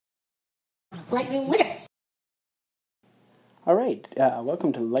Lightroom Wizards. All right,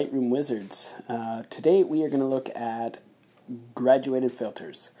 welcome to Lightroom Wizards. Today we are going to look at graduated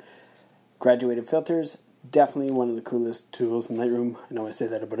filters. Graduated filters, definitely one of the coolest tools in Lightroom. I know I say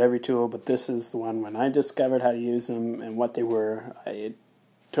that about every tool, but this is the one when I discovered how to use them and what they were, it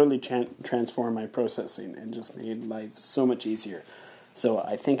totally transformed my processing and just made life so much easier. So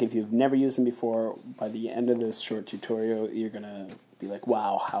I think if you've never used them before, by the end of this short tutorial, you're going to be like,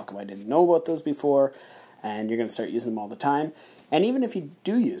 wow, how come I didn't know about those before? And you're going to start using them all the time. And even if you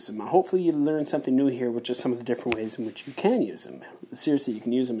do use them, hopefully you learn something new here, which is some of the different ways in which you can use them. Seriously, you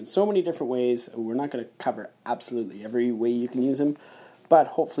can use them in so many different ways. We're not going to cover absolutely every way you can use them, but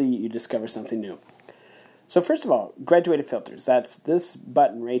hopefully you discover something new. So first of all, graduated filters. That's this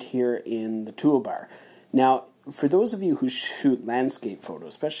button right here in the toolbar. Now, for those of you who shoot landscape photos,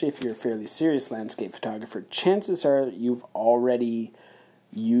 especially if you're a fairly serious landscape photographer, chances are you've already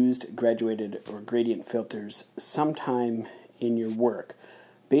used graduated or gradient filters sometime in your work.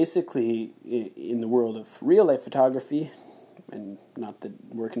 Basically, in the world of real-life photography, and not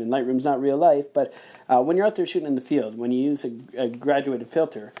that working in Lightroom is not real life, but when you're out there shooting in the field, when you use a graduated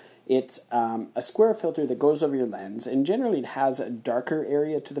filter, it's a square filter that goes over your lens, and generally it has a darker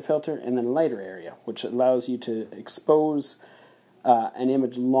area to the filter and then a lighter area, which allows you to expose an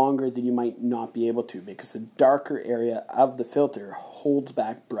image longer than you might not be able to, because the darker area of the filter holds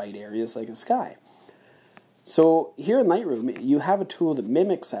back bright areas like a sky. So here in Lightroom, you have a tool that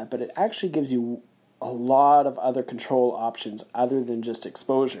mimics that, but it actually gives you a lot of other control options other than just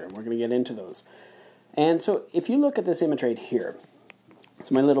exposure. We're going to get into those. And so if you look at this image right here, it's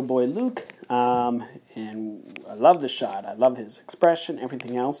my little boy Luke, and I love the shot. I love his expression,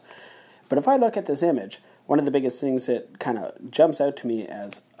 everything else. But if I look at this image, one of the biggest things that kind of jumps out to me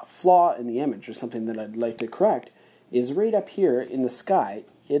as a flaw in the image or something that I'd like to correct is right up here in the sky,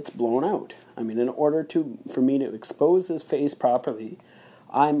 it's blown out. I mean, in order for me to expose his face properly,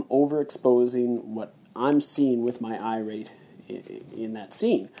 I'm overexposing what I'm seeing with my eye right in that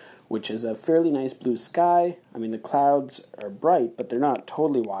scene, which is a fairly nice blue sky. I mean, the clouds are bright, but they're not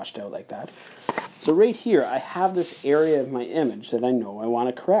totally washed out like that. So right here, I have this area of my image that I know I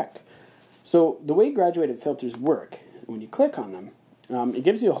want to correct. So the way graduated filters work, when you click on them, it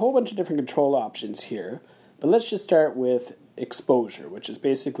gives you a whole bunch of different control options here. But let's just start with exposure, which is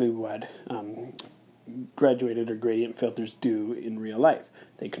basically what graduated or gradient filters do in real life.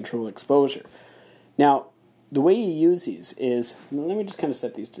 They control exposure. Now, the way you use these is, let me just kind of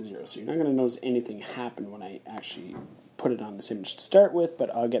set these to 0, so you're not going to notice anything happen when I actually put it on this image to start with, but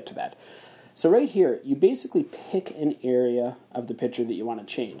I'll get to that. So right here, you basically pick an area of the picture that you want to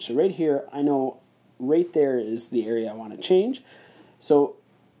change. So right here, I know right there is the area I want to change. So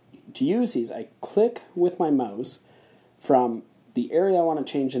to use these, I click with my mouse from the area I want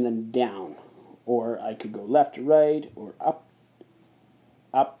to change and then down. Or I could go left to right, or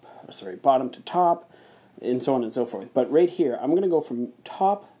bottom to top, and so on and so forth. But right here, I'm going to go from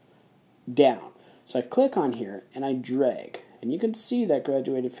top down. So I click on here and I drag. And you can see that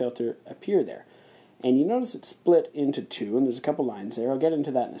graduated filter appear there. And you notice it's split into two, and there's a couple lines there. I'll get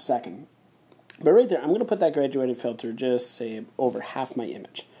into that in a second. But right there, I'm going to put that graduated filter just, say, over half my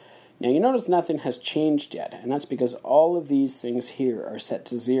image. Now you notice nothing has changed yet, and that's because all of these things here are set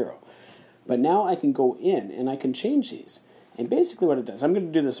to 0. But now I can go in and I can change these. And basically what it does, I'm going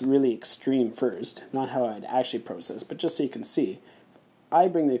to do this really extreme first, not how I'd actually process, but just so you can see. I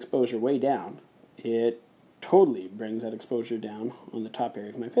bring the exposure way down, it totally brings that exposure down on the top area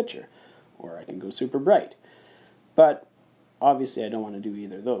of my picture. Or I can go super bright. But obviously I don't want to do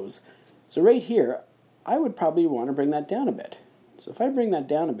either of those. So right here, I would probably want to bring that down a bit. So if I bring that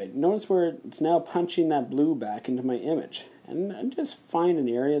down a bit, notice where it's now punching that blue back into my image. And I just find an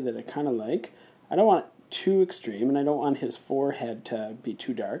area that I kind of like. I don't want it too extreme, and I don't want his forehead to be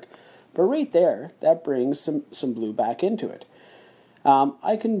too dark. But right there, that brings some blue back into it.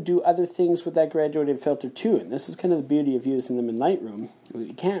 I can do other things with that graduated filter too, and this is kind of the beauty of using them in Lightroom. What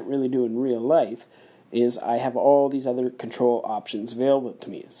you can't really do in real life is I have all these other control options available to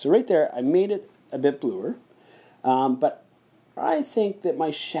me. So right there, I made it a bit bluer, but I think that my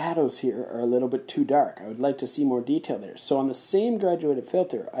shadows here are a little bit too dark. I would like to see more detail there. So on the same graduated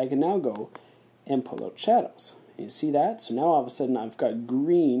filter, I can now go and pull out shadows. You see that? So now all of a sudden I've got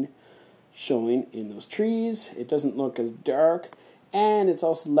green showing in those trees. It doesn't look as dark, and it's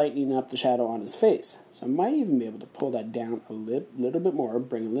also lightening up the shadow on his face. So I might even be able to pull that down a little bit more,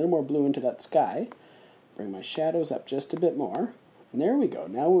 bring a little more blue into that sky, bring my shadows up just a bit more, and there we go.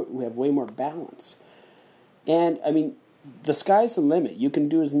 Now we have way more balance. And I mean, the sky's the limit. You can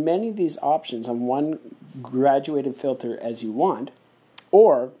do as many of these options on one graduated filter as you want,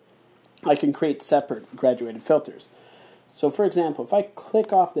 or I can create separate graduated filters. So for example, if I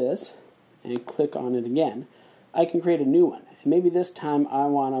click off this and click on it again, I can create a new one. And maybe this time I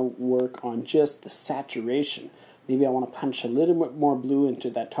want to work on just the saturation. Maybe I want to punch a little bit more blue into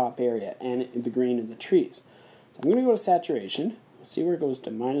that top area and the green in the trees. So I'm going to go to saturation. We'll see where it goes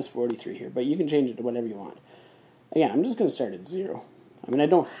to minus 43 here, but you can change it to whatever you want. Again, I'm just going to start at 0. I mean, I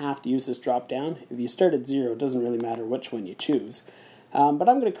don't have to use this drop down. If you start at 0, it doesn't really matter which one you choose. But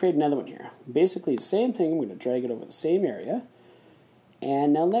I'm going to create another one here. Basically the same thing. I'm going to drag it over the same area.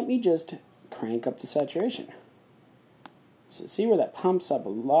 And now let me just crank up the saturation. So see where that pumps up a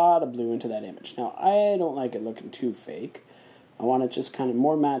lot of blue into that image. Now, I don't like it looking too fake. I want to just kind of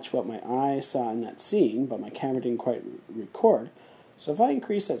more match what my eye saw in that scene, but my camera didn't quite record. So if I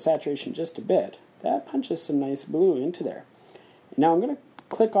increase that saturation just a bit, that punches some nice blue into there. Now I'm going to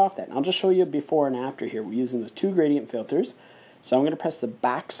click off that. And I'll just show you before and after here. We're using the 2 gradient filters. So I'm going to press the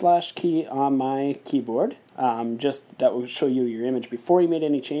backslash key on my keyboard. That will show you your image before you made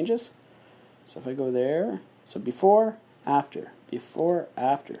any changes. So if I go there, so before, after, before,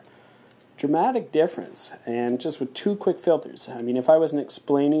 after. Dramatic difference, and just with 2 quick filters. I mean, if I wasn't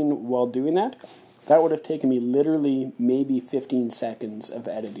explaining while doing that, that would have taken me literally maybe 15 seconds of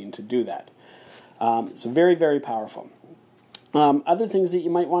editing to do that. So very, very powerful. Other things that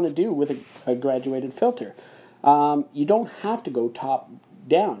you might want to do with a graduated filter. You don't have to go top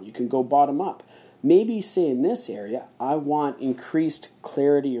down. You can go bottom up. Maybe, say, in this area, I want increased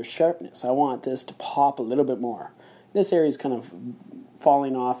clarity or sharpness. I want this to pop a little bit more. This area is kind of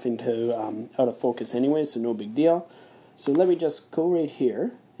falling off into out of focus anyway, so no big deal. So let me just go right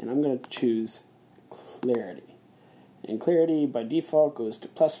here, and I'm going to choose clarity. And clarity by default goes to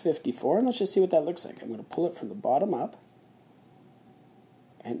plus 54, and let's just see what that looks like. I'm going to pull it from the bottom up.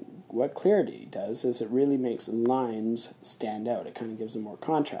 And what clarity does is it really makes lines stand out. It kind of gives them more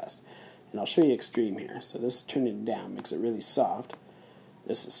contrast. And I'll show you extreme here. So this is turning it down, makes it really soft.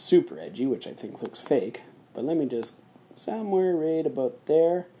 This is super edgy, which I think looks fake. But let me just, somewhere right about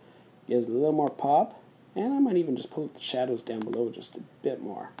there, gives a little more pop. And I might even just pull the shadows down below just a bit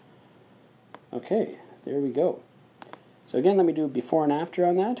more. Okay, there we go. So again, let me do before and after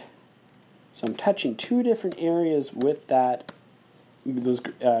on that. So I'm touching 2 different areas with those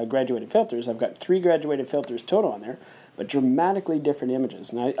graduated filters. I've got 3 graduated filters total on there, but dramatically different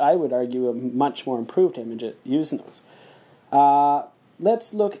images. And I would argue a much more improved image using those.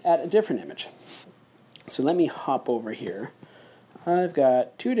 Let's look at a different image. So let me hop over here. I've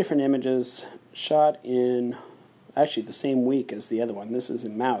got 2 different images shot in actually the same week as the other one. This is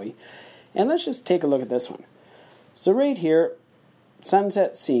in Maui. And let's just take a look at this one. So right here,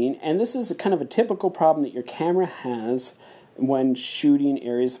 sunset scene, and this is kind of a typical problem that your camera has when shooting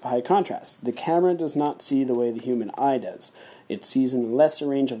areas of high contrast. The camera does not see the way the human eye does. It sees in a lesser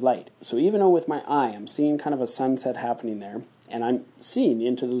range of light. So even though with my eye I'm seeing kind of a sunset happening there, and I'm seeing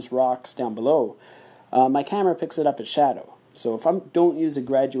into those rocks down below, my camera picks it up as shadow. So if I don't use a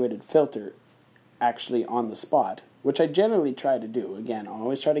graduated filter actually on the spot, which I generally try to do, again, I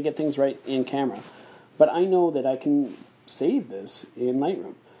always try to get things right in camera, but I know that I can save this in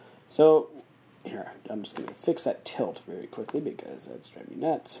Lightroom. So here, I'm just going to fix that tilt very quickly because that's driving me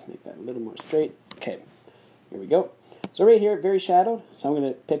nuts. Make that a little more straight. Okay, here we go. So right here, very shadowed. So I'm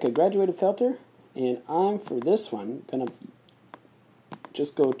going to pick a graduated filter, and I'm, for this one, going to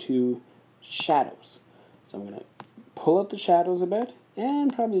just go to shadows. So I'm going to pull out the shadows a bit,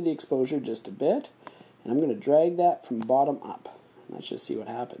 and probably the exposure just a bit, and I'm going to drag that from bottom up. Let's just see what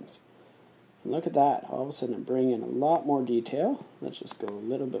happens. And look at that. All of a sudden I'm bringing in a lot more detail. Let's just go a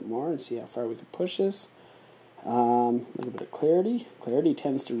little bit more and see how far we can push this. A little bit of clarity. Clarity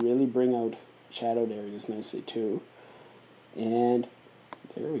tends to really bring out shadowed areas nicely too. And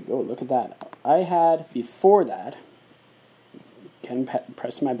there we go. Look at that. I had, before that, can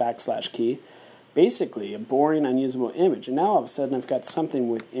press my backslash key, basically a boring, unusable image. And now all of a sudden I've got something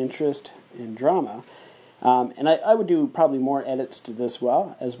with interest and drama. And I would do probably more edits to this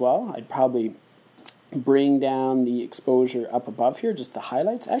as well. I'd probably bring down the exposure up above here, just the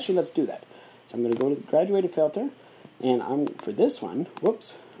highlights. Actually, let's do that. So I'm going to go to the graduated filter, and for this one,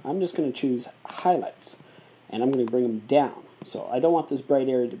 I'm just going to choose highlights, and I'm going to bring them down. So I don't want this bright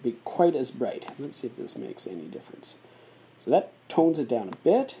area to be quite as bright. Let's see if this makes any difference. So that tones it down a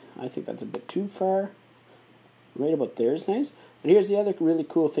bit. I think that's a bit too far. Right about there is nice. But here's the other really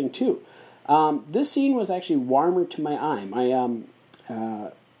cool thing too. This scene was actually warmer to my eye. My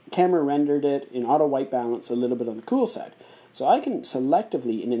camera rendered it in auto white balance a little bit on the cool side. So I can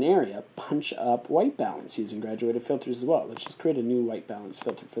selectively, in an area, punch up white balance using graduated filters as well. Let's just create a new white balance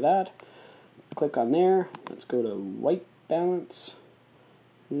filter for that. Click on there. Let's go to white balance.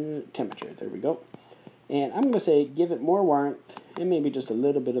 temperature. There we go. And I'm going to say give it more warmth and maybe just a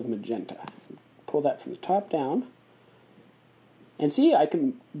little bit of magenta. Pull that from the top down. And see, I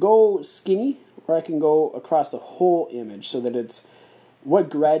can go skinny or I can go across the whole image so that it's what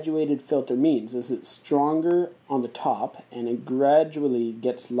graduated filter means is it's stronger on the top and it gradually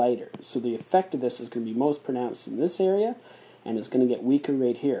gets lighter. So the effect of this is going to be most pronounced in this area and it's going to get weaker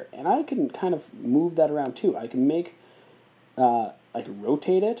right here. And I can kind of move that around too. I can make, I can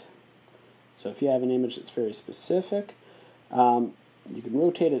rotate it. So if you have an image that's very specific, you can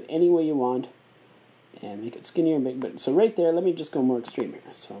rotate it any way you want and make it skinnier and big. So right there, let me just go more extreme here.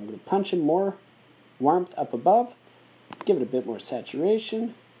 So I'm going to punch in more warmth up above. Give it a bit more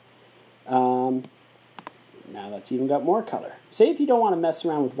saturation. Now that's even got more color. Say if you don't want to mess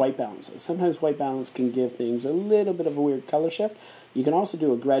around with white balances. Sometimes white balance can give things a little bit of a weird color shift. You can also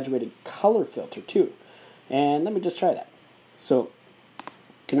do a graduated color filter too. And let me just try that. So,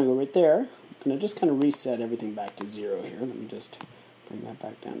 going to go right there. I'm going to just kind of reset everything back to 0 here. Let me just bring that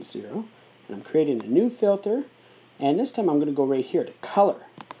back down to 0. And I'm creating a new filter. And this time I'm going to go right here to color.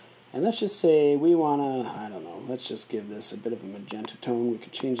 And let's just say we want to, I don't know, let's just give this a bit of a magenta tone. We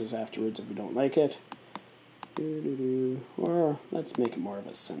could change this afterwards if we don't like it. Or let's make it more of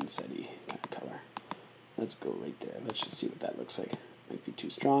a sunset-y kind of color. Let's go right there. Let's just see what that looks like. Might be too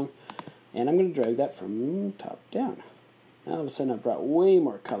strong. And I'm going to drag that from top down. Now all of a sudden I've brought way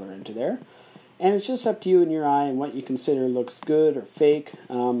more color into there. And it's just up to you and your eye and what you consider looks good or fake.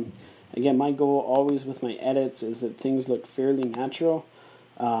 Again, my goal always with my edits is that things look fairly natural.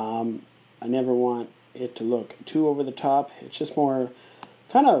 I never want it to look too over the top. It's just more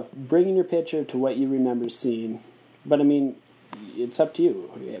kind of bringing your picture to what you remember seeing. But I mean, it's up to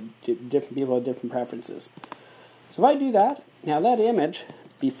you. Different people have different preferences. So if I do that, now that image,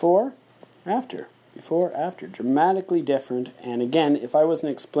 before, after, dramatically different. And again, if I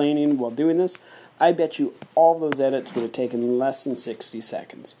wasn't explaining while doing this, I bet you all those edits would have taken less than 60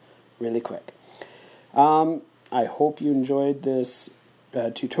 seconds. Really quick. I hope you enjoyed this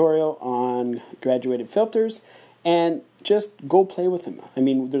tutorial on graduated filters, and just go play with them. I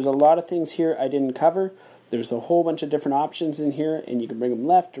mean, there's a lot of things here I didn't cover. There's a whole bunch of different options in here, and you can bring them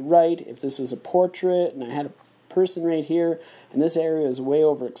left to right. If this was a portrait and I had a person right here and this area is way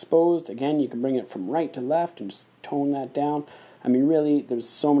overexposed, again, you can bring it from right to left and just tone that down. I mean, really, there's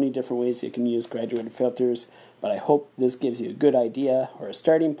so many different ways you can use graduated filters, but I hope this gives you a good idea or a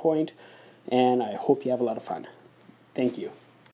starting point, and I hope you have a lot of fun. Thank you.